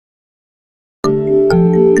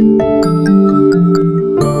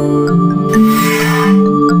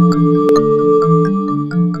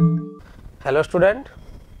Hello student,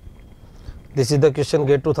 this is the question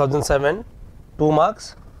GATE 2007, 2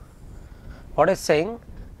 marks. What is saying?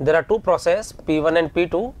 There are two processes P1 and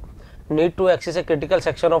P2 need to access a critical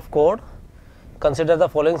section of code. Consider the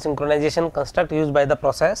following synchronization construct used by the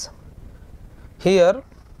process. Here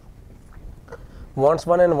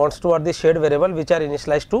wants1 and wants2 are the shared variable which are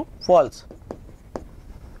initialized to false.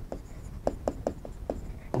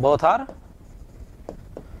 Both are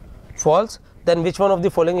false. Then which one of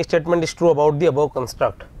the following statement is true about the above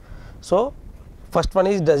construct? So first one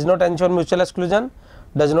is does not ensure mutual exclusion,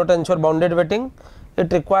 does not ensure bounded waiting,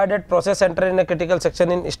 it required that process enter in a critical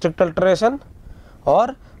section in strict alteration,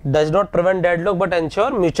 or does not prevent deadlock but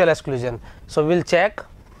ensure mutual exclusion. So we will check.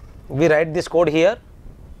 We write this code here.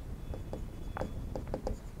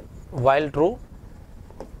 While true,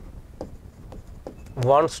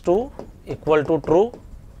 wants2 equal to true,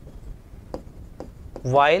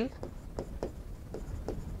 while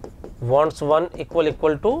wants1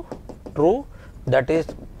 equal to true, that is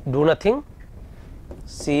do nothing,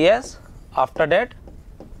 CS, after that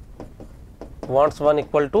wants1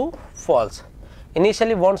 equal to false.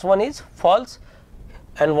 Initially wants1 is false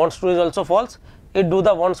and wants2 is also false, it do the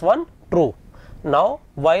wants1 true. Now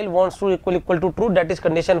while wants2 equal to true, that is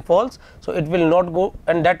condition false, so it will not go,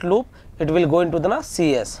 and that loop it will go into the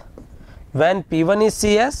CS. When P1 is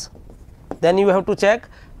CS, then you have to check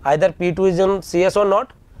either P2 is in CS or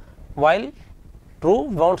not. While true,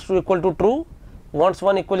 wants2 equal to true,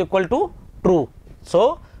 wants1 equal to true.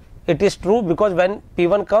 So it is true because when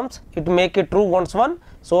P1 comes, it make it true wants1,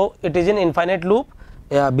 so it is in infinite loop,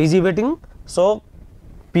 busy waiting. So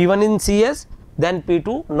P1 in CS, then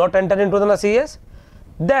P2 not enter into the CS.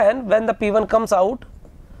 Then when the P1 comes out,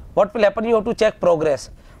 what will happen? You have to check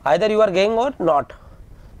progress, either you are going or not.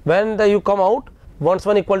 When you come out,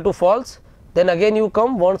 wants1 equal to false, then again you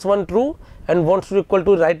come wants1 true and wants2 equal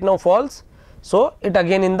to right now false, so it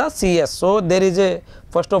again in the CS. So there is a,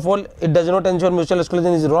 first of all, it does not ensure mutual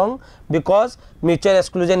exclusion is wrong, because mutual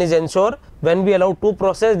exclusion is ensure when we allow two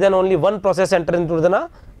process, then only one process enter into the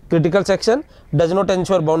critical section. Does not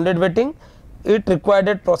ensure bounded waiting, it required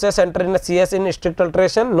that process enter in a CS in strict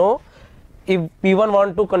alteration. No, if P1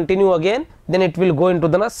 want to continue again, then it will go into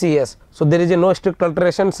the CS. So there is a no strict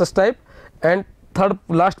alteration such type. And third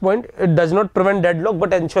last point, it does not prevent deadlock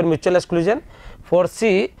but ensure mutual exclusion. For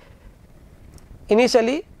C,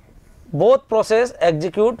 initially both process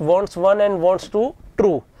execute wants1 and wants2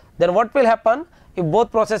 true. Then what will happen? If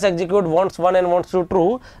both process execute wants1 and wants2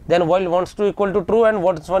 true, then while wants2 equal to true and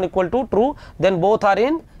wants1 equal to true, then both are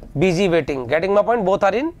in busy waiting. Getting my point? Both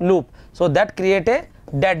are in loop. So that create a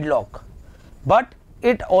deadlock, but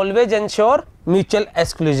it always ensure mutual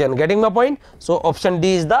exclusion. Getting my point? So option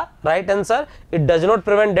D is the right answer. It does not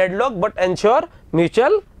prevent deadlock but ensure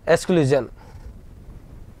mutual exclusion.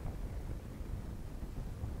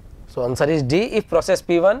 So answer is D. If process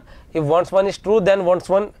P1, if wants1 is true, then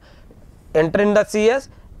wants1 enter in the CS,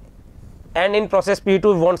 and in process P2 if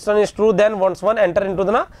wants1 is true, then wants1 enter into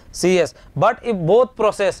the CS. But if both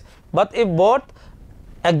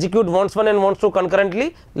execute wants1 and wants2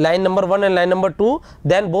 concurrently, line number 1 and line number 2,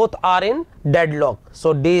 then both are in deadlock.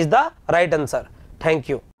 So D is the right answer. Thank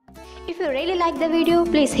you. If you really like the video,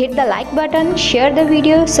 please hit the like button, share the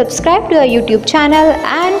video, subscribe to our YouTube channel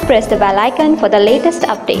and press the bell icon for the latest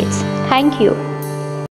updates. Thank you.